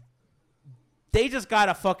just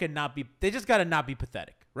gotta fucking not be. They just gotta not be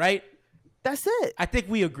pathetic, right? That's it. I think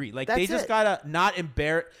we agree. Like, they just gotta not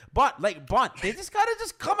embarrass. But they just gotta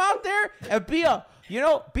just come out there and be a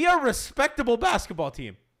respectable baskall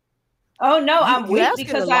team. Oh no, I'm weak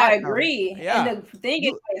because I agree. Yeah. And the thing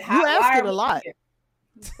is, like, you asking a lot.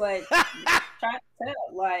 But try to tell,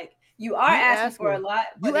 like, you are asking for a lot.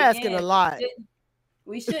 You asking a lot.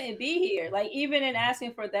 We shouldn't be here. Like, even in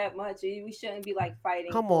asking for that much, we shouldn't be like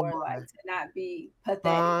fighting for like to not be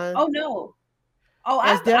pathetic. Oh no. Oh,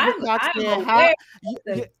 as Deborah Cox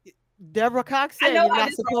said, Deborah Cox said you're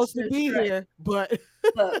not supposed to be here, but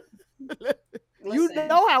look, you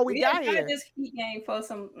know how we got here. This Heat game for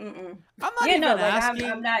some. I'm not even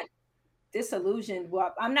asking. I'm not disillusioned.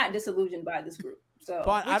 Well, I'm not disillusioned by this group. So,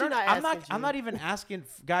 but I'm not even asking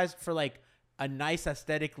guys for like a nice,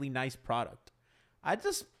 aesthetically nice product. I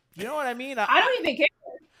just, you know what I mean? I don't even care.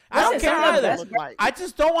 I don't care either. I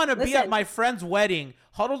just don't want to be at my friend's wedding,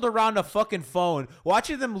 huddled around a fucking phone,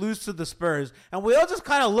 watching them lose to the Spurs, and we all just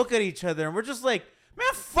kind of look at each other, and we're just like, man,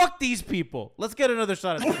 fuck these people. Let's get another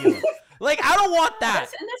shot of tequila. Like, I don't want that.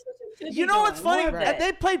 That's what you know what's funny?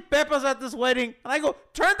 They played Peppers at this wedding, and I go,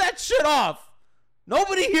 turn that shit off.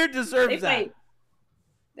 Nobody here deserves that.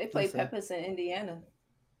 They played Peppers in Indiana.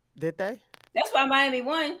 Did they? That's why Miami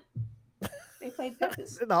won. They played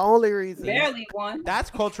Peppers. The only reason. Barely won.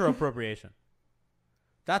 That's cultural appropriation.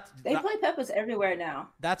 They play Peppers everywhere now.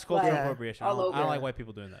 That's cultural appropriation. I don't like white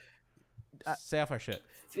people doing that. Stay off our shit.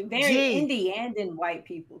 Very Indiana white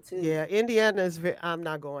people too. Yeah, Indiana is. I'm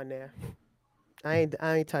not going there. I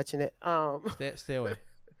ain't touching it. Stay away.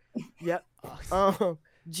 Yep.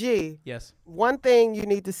 Yes. One thing you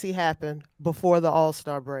need to see happen before the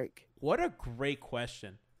All-Star break. What a great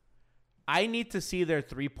question. I need to see their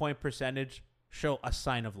 3-point percentage show a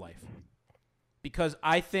sign of life. Because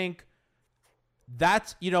I think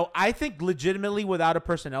that's, I think legitimately without a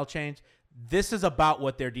personnel change, this is about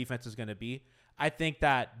what their defense is going to be. I think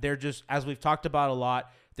that they're just, as we've talked about a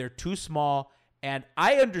lot, they're too small. And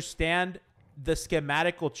I understand the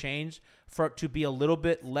schematical change to be a little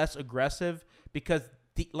bit less aggressive because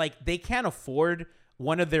they can't afford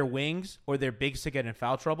one of their wings or their bigs to get in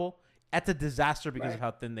foul trouble. That's a disaster because of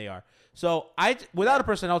how thin they are. So without a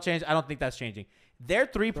personnel change, I don't think that's changing. Their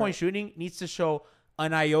 3-point shooting needs to show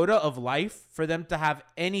an iota of life for them to have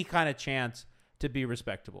any kind of chance to be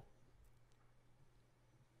respectable.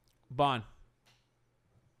 Bon.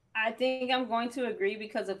 I think I'm going to agree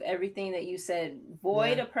because of everything that you said.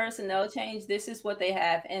 Void a personnel change, this is what they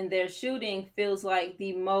have. And their shooting feels like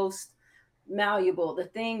the most malleable, the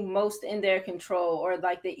thing most in their control, or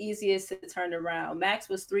like the easiest to turn around. Max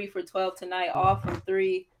was 3 for 12 tonight, off from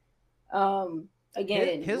 3.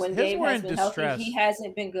 Again, when Gabe has been healthy, he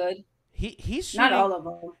hasn't been good. He's shooting. Not all of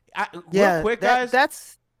them. Real quick, guys.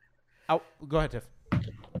 Go ahead, Tiff.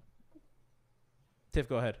 Tiff,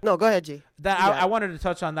 go ahead. No, go ahead, G. I wanted to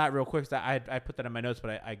touch on that real quick. That I put that in my notes,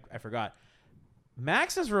 but I forgot.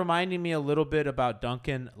 Max is reminding me a little bit about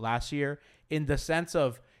Duncan last year in the sense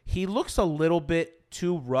of he looks a little bit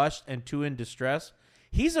too rushed and too in distress.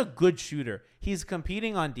 He's a good shooter. He's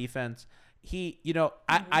competing on defense.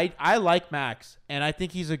 I like Max, and I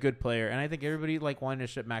think he's a good player, and I think everybody wanting to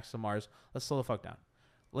ship Max to Mars. Let's slow the fuck down.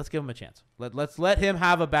 Let's give him a chance. Let's let him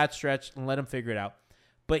have a bad stretch and let him figure it out.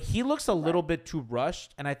 But he looks a little bit too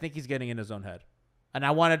rushed, and I think he's getting in his own head. And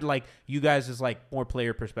I wanted you guys' more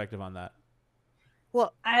player perspective on that.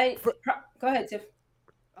 Well, go ahead, Tiff.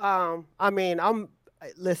 I'm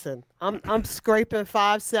scraping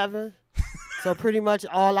 5'7", so pretty much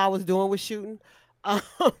all I was doing was shooting.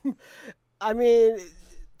 To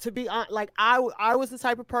be honest, I was the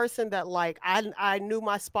type of person that I knew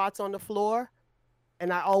my spots on the floor,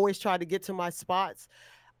 and I always tried to get to my spots.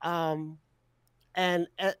 And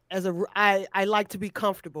I like to be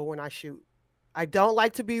comfortable when I shoot. I don't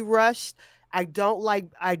like to be rushed. I don't like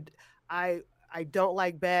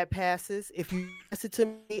bad passes. If you pass it to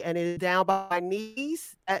me and it is down by my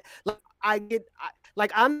knees, I'm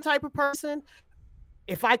the type of person.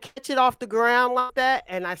 If I catch it off the ground like that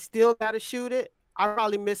and I still got to shoot it, I'll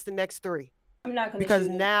probably miss the next 3. I'm not going to because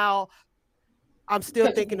now I'm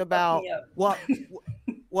still thinking about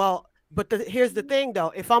but here's the thing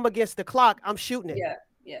though. If I'm against the clock, I'm shooting it.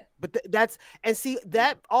 Yeah. But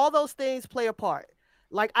all those things play a part.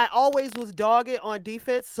 I always was dogged on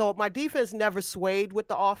defense, so my defense never swayed with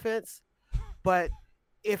the offense. But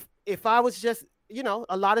if I was just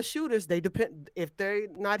a lot of shooters, if they're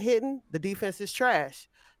not hitting, the defense is trash.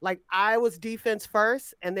 I was defense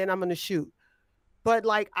first, and then I'm gonna shoot. But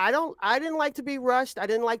I didn't like to be rushed. I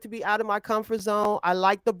didn't like to be out of my comfort zone. I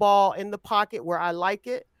like the ball in the pocket where I like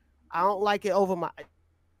it. I don't like it over my.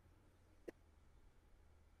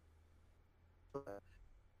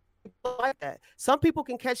 Like that. Some people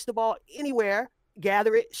can catch the ball anywhere,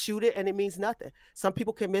 gather it, shoot it, and it means nothing. Some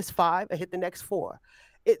people can miss 5 and hit the next 4.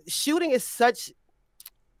 Shooting is such.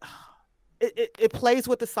 It plays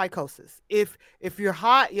with the psychosis. If you're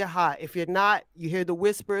hot, you're hot. If you're not, you hear the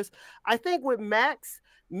whispers. I think with Max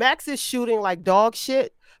is shooting like dog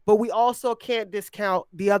shit, but we also can't discount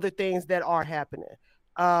the other things that are happening.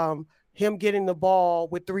 Him getting the ball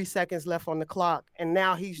with 3 seconds left on the clock, and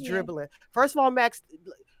now he's dribbling. First of all, Max,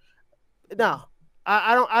 no,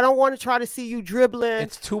 I don't want to try to see you dribbling.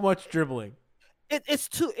 It's too much dribbling. It's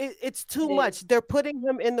too much. They're putting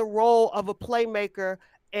him in the role of a playmaker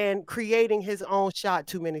and creating his own shot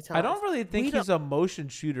too many times. I don't really think he's a motion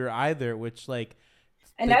shooter either, which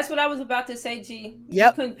and that's what I was about to say, G.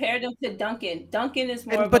 Yep. You compared them to Duncan. Duncan is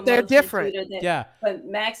more of but a they're motion different. shooter but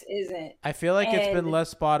Max isn't. I feel like it's been less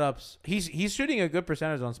spot ups. He's shooting a good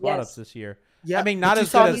percentage on spot ups this year. Yeah, I mean, not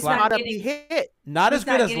as good as last year. Not as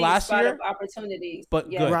good as last year. Opportunities, but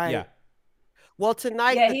good. Right. Yeah. Well,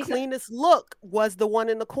 tonight the cleanest look was the one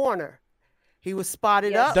in the corner. He was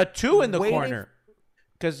spotted up. The 2 in the corner.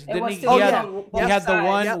 Because he had the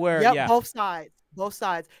one where both sides.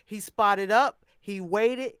 He spotted up. He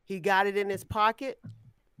waited. He got it in his pocket,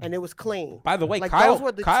 and it was clean. By the way,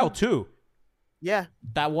 Kyle too. Yeah,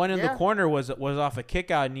 that one in the corner was off a kick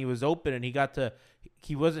out, and he was open, and he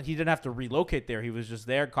didn't have to relocate there. He was just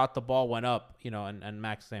there, caught the ball, went up, and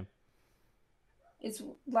Max same. It's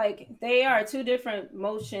they are 2 different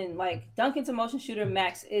motion. Duncan's a motion shooter,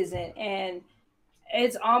 Max isn't, and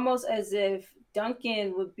it's almost as if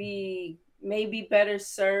Duncan would be maybe better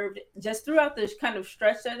served just throughout this kind of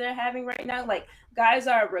stretch that they're having right now. Guys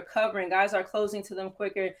are recovering, guys are closing to them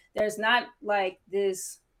quicker. There's not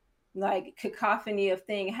this cacophony of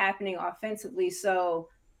thing happening offensively. So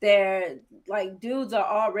they're dudes are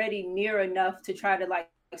already near enough to try to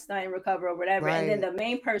stunt and recover or whatever. Right. And then the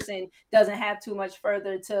main person doesn't have too much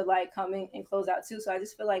further to like come in and close out too. So I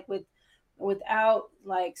just feel like without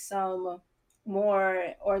like some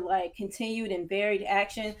more or like continued and varied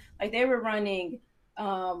action, like they were running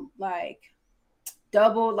like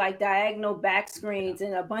double like diagonal back screens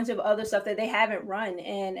and a bunch of other stuff that they haven't run,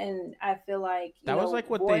 and I feel like that was like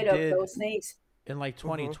what they did those things in like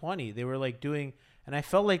 2020. They were like doing, and I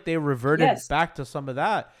felt like they reverted back to some of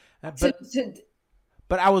that.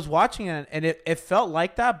 But I was watching it, and it felt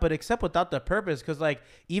like that, but except without the purpose. Because, like,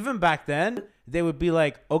 even back then, they would be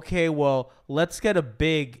like, okay, well, let's get a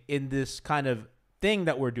big in this kind of thing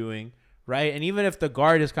that we're doing, right? And even if the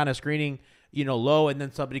guard is kind of screening, low, and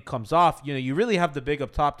then somebody comes off, you really have the big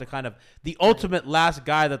up top to kind of the ultimate last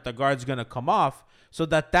guy that the guard's going to come off, so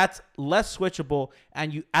that's less switchable.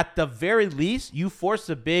 And you, at the very least, you force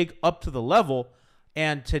the big up to the level.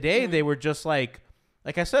 And today they were just like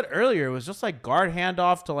I said earlier, it was just like guard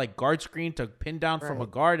handoff to like guard screen to pin down from a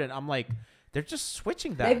guard. And I'm like, they're just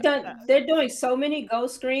switching that. They're doing so many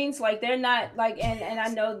ghost screens. Like they're not like, and I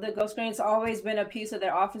know the ghost screen's always been a piece of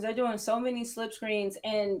their offense. They're doing so many slip screens.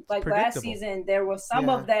 And like last season, there was some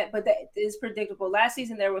of that, but that is predictable. Last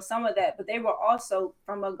season, there was some of that, but they were also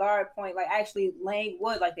from a guard point, like actually laying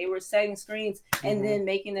wood, like they were setting screens and then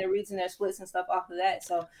making their reads and their splits and stuff off of that.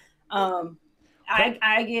 So,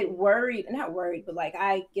 I get not worried, but like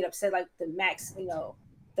I get upset, like the max,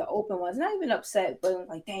 the open ones. Not even upset, but I'm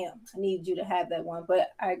like, damn, I need you to have that one. But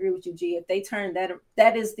I agree with you, G. If they turn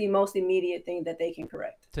that is the most immediate thing that they can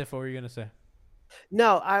correct. Tiff, what were you gonna say?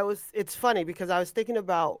 No, it's funny because I was thinking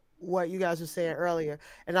about what you guys were saying earlier,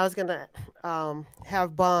 and I was gonna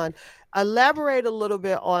have Bond elaborate a little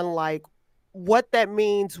bit on like what that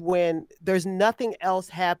means when there's nothing else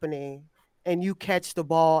happening and you catch the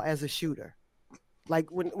ball as a shooter. Like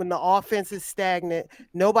when the offense is stagnant,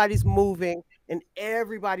 nobody's moving, and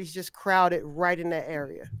everybody's just crowded right in that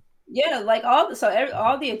area. Yeah, like all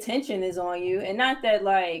the attention is on you, and not that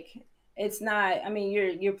like it's not. I mean,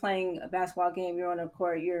 you're playing a basketball game, you're on a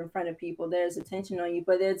court, you're in front of people. There's attention on you,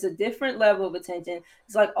 but there's a different level of attention.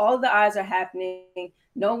 It's like all the eyes are happening.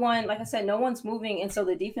 No one, like I said, no one's moving, and so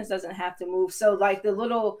the defense doesn't have to move. So like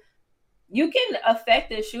you can affect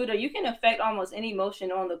the shooter. You can affect almost any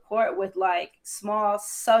motion on the court with like small,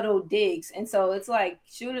 subtle digs. And so it's like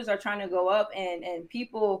shooters are trying to go up and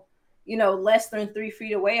people, less than 3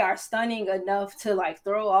 feet away are stunning enough to like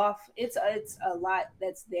throw off. It's a lot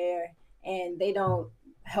that's there, and they don't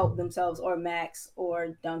help themselves or Max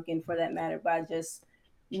or Duncan for that matter by just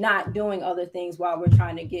not doing other things while we're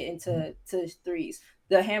trying to get into threes.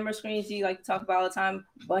 The hammer screens you like to talk about all the time,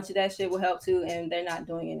 a bunch of that shit will help too, and they're not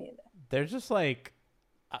doing any of that. They're just like,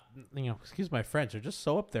 excuse my French, they're just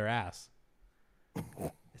so up their ass.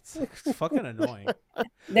 It's fucking annoying.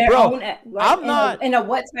 I'm not in a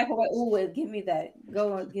what type of way? Ooh, give me that.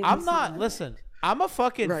 Go on. I'm not. Listen, I'm a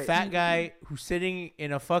fucking fat guy who's sitting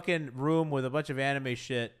in a fucking room with a bunch of anime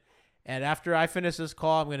shit. And after I finish this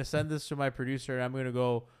call, I'm gonna send this to my producer, and I'm gonna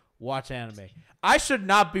go watch anime. I should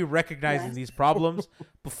not be recognizing these problems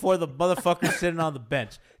before the motherfucker sitting on the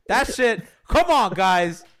bench. That shit. Come on,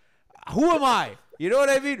 guys. Who am I? You know what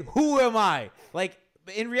I mean? Who am I? Like,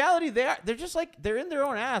 in reality, they're just like, they're in their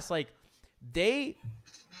own ass. Like,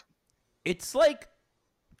 it's like,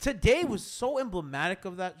 today was so emblematic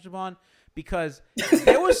of that, Javon, because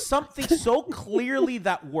there was something so clearly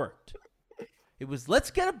that worked. It was, let's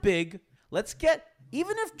get a big,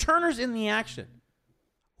 even if Turner's in the action,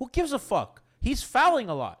 who gives a fuck? He's fouling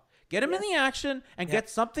a lot. Get him in the action and get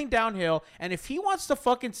something downhill. And if he wants to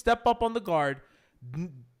fucking step up on the guard,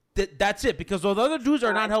 that's it, because those other dudes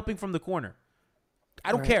are not helping from the corner.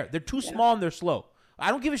 I don't care. They're too small and they're slow. I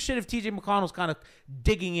don't give a shit if TJ McConnell's kind of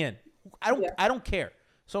digging in. I don't care.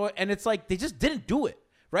 So, and it's like they just didn't do it,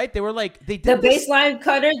 right? They were like they did the baseline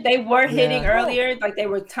cutter. They were hitting earlier, like they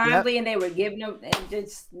were timely and they were giving them and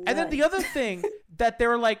just. And then the other thing that they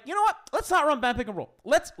were like, you know what? Let's not run band pick and roll.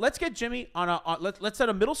 Let's get Jimmy let's set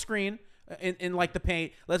a middle screen. In like the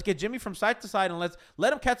paint, let's get Jimmy from side to side and let's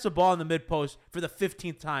let him catch the ball in the mid post for the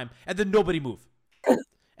 15th time, and then nobody move.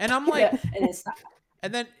 And I'm like, and it stops.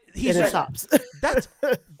 And then it stops. That's,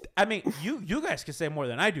 I mean, you guys can say more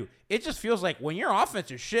than I do. It just feels like when your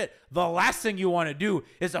offense is shit, the last thing you want to do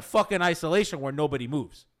is a fucking isolation where nobody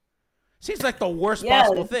moves. Seems like the worst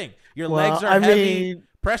possible thing. Your legs are heavy,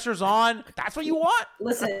 pressure's on. That's what you want.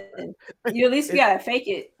 Listen, you at least gotta fake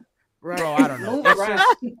it. Right. Bro, I don't know.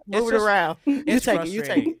 Move it around. You take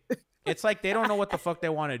it. It's like they don't know what the fuck they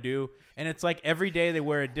want to do. And it's like every day they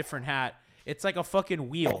wear a different hat. It's like a fucking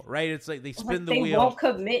wheel, right? It's like they spin the wheel. They won't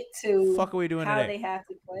commit to fuck are we doing how today? They have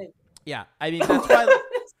to play. Yeah. I mean, that's why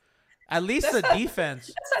At least the defense.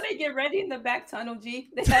 That's how they get ready in the back tunnel, G.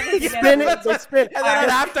 They have it Spin together. it, they spin it. And then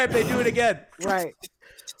at halftime, they do it again. Right.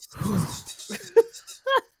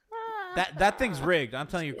 That thing's rigged. I'm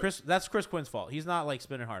telling you, that's Chris Quinn's fault. He's not like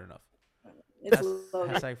spinning hard enough. It's That's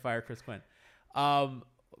loaded. like fire Chris Quinn.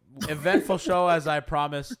 Eventful show, as I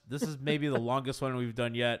promised. This is maybe the longest one we've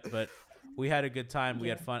done yet, but we had a good time. We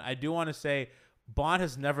had fun. I do want to say, Bond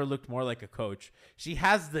has never looked more like a coach. She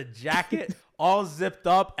has the jacket all zipped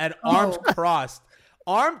up and arms crossed.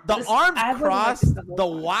 Arms crossed, the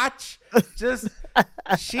watch, just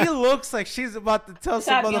she looks like she's about to tell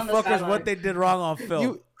some motherfuckers what they did wrong on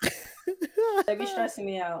film. They be stressing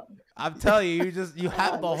me out. I'm telling you, you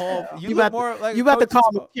have the whole. You about look more like you about to Coach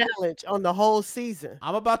call the challenge on the whole season.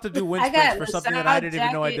 I'm about to do wind I got sprints for something that I didn't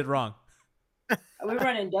even know I did wrong. We're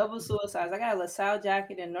running double suicides. I got a LaSalle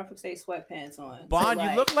jacket and Norfolk State sweatpants on. Bond, So,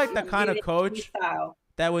 you look like the kind of coach freestyle.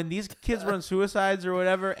 that when these kids run suicides or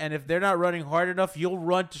whatever, and if they're not running hard enough, you'll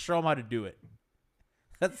run to show them how to do it.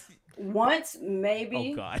 That's Once,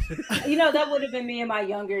 maybe. oh god. You know, that would have been me in my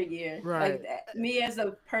younger years. Right. Like me as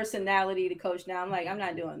a personality to coach now, I'm like, I'm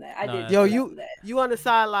not doing that. I No, did. Yo, enough of that. you on the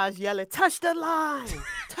sidelines yelling, touch the line,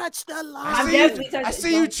 touch the line. I'm see you- definitely touching. I see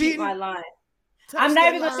you Don't cheat cheating. my line. Touch I'm not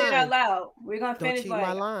the even gonna say it out line. loud. We're gonna Don't finish cheat like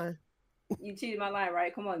my line. you cheated my line,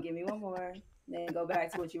 right? Come on, give me one more. Then go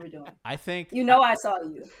back to what you were doing. I think You know I saw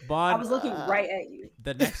you. Bond. I was looking right at you.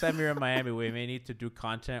 The next time you're in Miami, we may need to do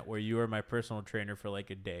content where you are my personal trainer for like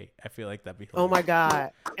a day. I feel like that'd be. Oh my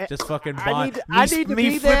hilarious. God. Just fucking I Bond. need- I need to me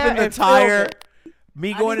be there flipping the and film tire. it.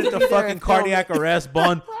 Me I going need to into be there fucking and film cardiac arrest.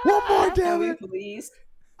 Bond. One more, Can damn we it. please?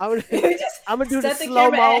 I'm Just gonna do the set the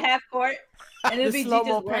slow camera at mo. half court, and it'll The be G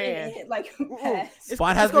slow-mo just running pan. in, like pass.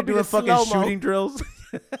 Bond has me gonna be doing the fucking slow-mo. shooting drills.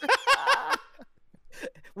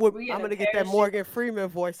 I'm We get gonna a get that parachute. Morgan Freeman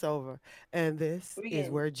voiceover, and this We is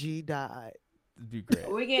getting- where G died. It'd be great.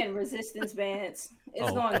 We're getting resistance bands. It's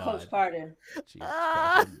Oh, going to God. Coach Carter. Jesus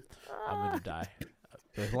Christ. I'm gonna die.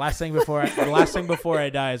 The last thing before I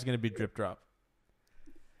die is gonna be drip drop.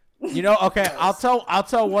 You know, okay. I'll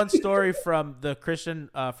tell one story from the Christian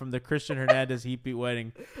Hernandez Heat Beat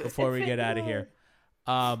wedding before we get out of here.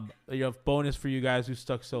 Bonus for you guys who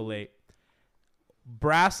stuck so late.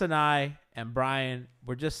 Brass and I and Brian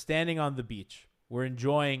were just standing on the beach. We're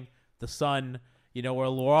enjoying the sun. You know, we're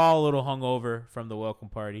all a little hungover from the welcome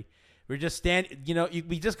party. We're just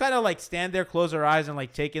we just kind of like stand there, close our eyes, and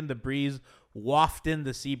like take in the breeze, waft in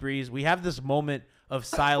the sea breeze. We have this moment of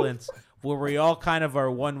silence where we all kind of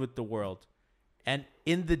are one with the world. And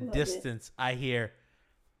in the distance, I hear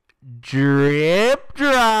drip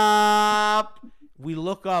drop. We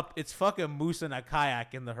look up. It's fucking Moose in a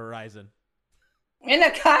kayak in the horizon. In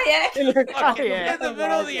a kayak. In her Fucking kayak. in the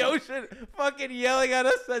middle of the ocean, fucking yelling at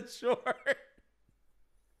us at shore.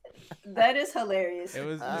 That is hilarious. It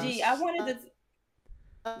was. Gee, I wanted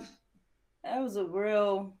to. That was a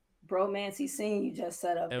real bromancy scene you just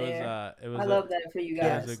set up It there. was. I love that for you It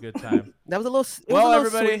guys. was a good time. That was a little. Well,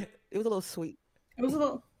 everybody. Sweet. It was a little sweet. It was a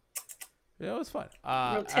little. Yeah, it was fun.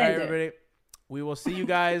 All right, tender. everybody. We will see you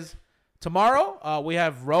guys tomorrow. We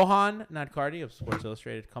have Rohan Nadkardi of Sports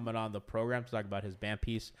Illustrated coming on the program to talk about his band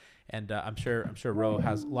piece, and I'm sure Ro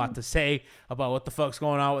has a lot to say about what the fuck's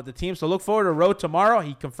going on with the team. So look forward to Ro tomorrow.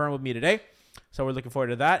 He confirmed with me today, so we're looking forward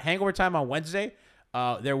to that. Hangover time on Wednesday.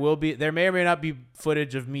 There may or may not be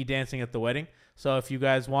footage of me dancing at the wedding. So if you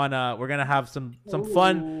guys wanna, we're gonna have some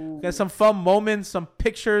fun, some fun moments, some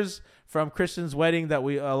pictures from Christian's wedding that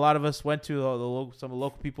a lot of us went to, some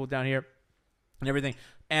local people down here, and everything.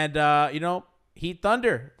 And Heat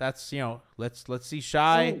Thunder. That's let's see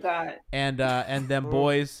Shy Oh God. and them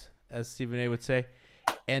boys, as Stephen A would say.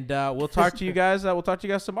 And we'll talk to you guys. We'll talk to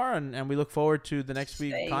you guys tomorrow, and we look forward to the next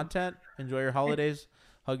week content. Enjoy your holidays.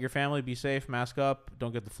 Hug your family. Be safe. Mask up.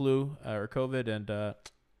 Don't get the flu or COVID. And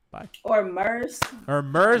bye. Or MERS. Or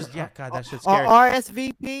MERS. Yeah, God, that shit's Or scary.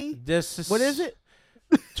 RSVP. This is What is it?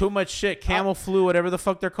 Too much shit. Camel flu, whatever the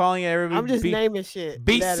fuck they're calling it. Everybody I'm just naming shit.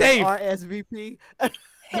 be That is safe. RSVP.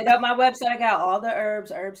 Hit up my website. I got all the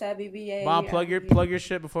herbs. Herbs at BBA. Mom, plug your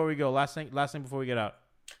shit before we go. Last thing before we get out.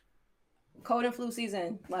 Cold and flu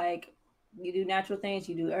season. Like, you do natural things.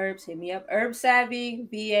 You do herbs. Hit me up.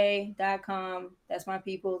 herbsavvyba.com. That's my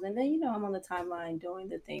people's. And then, I'm on the timeline doing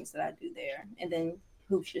the things that I do there. And then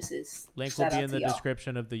Hoopstresses. Link will be in the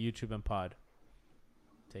description of the YouTube and pod.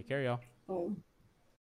 Take care, y'all. Boom.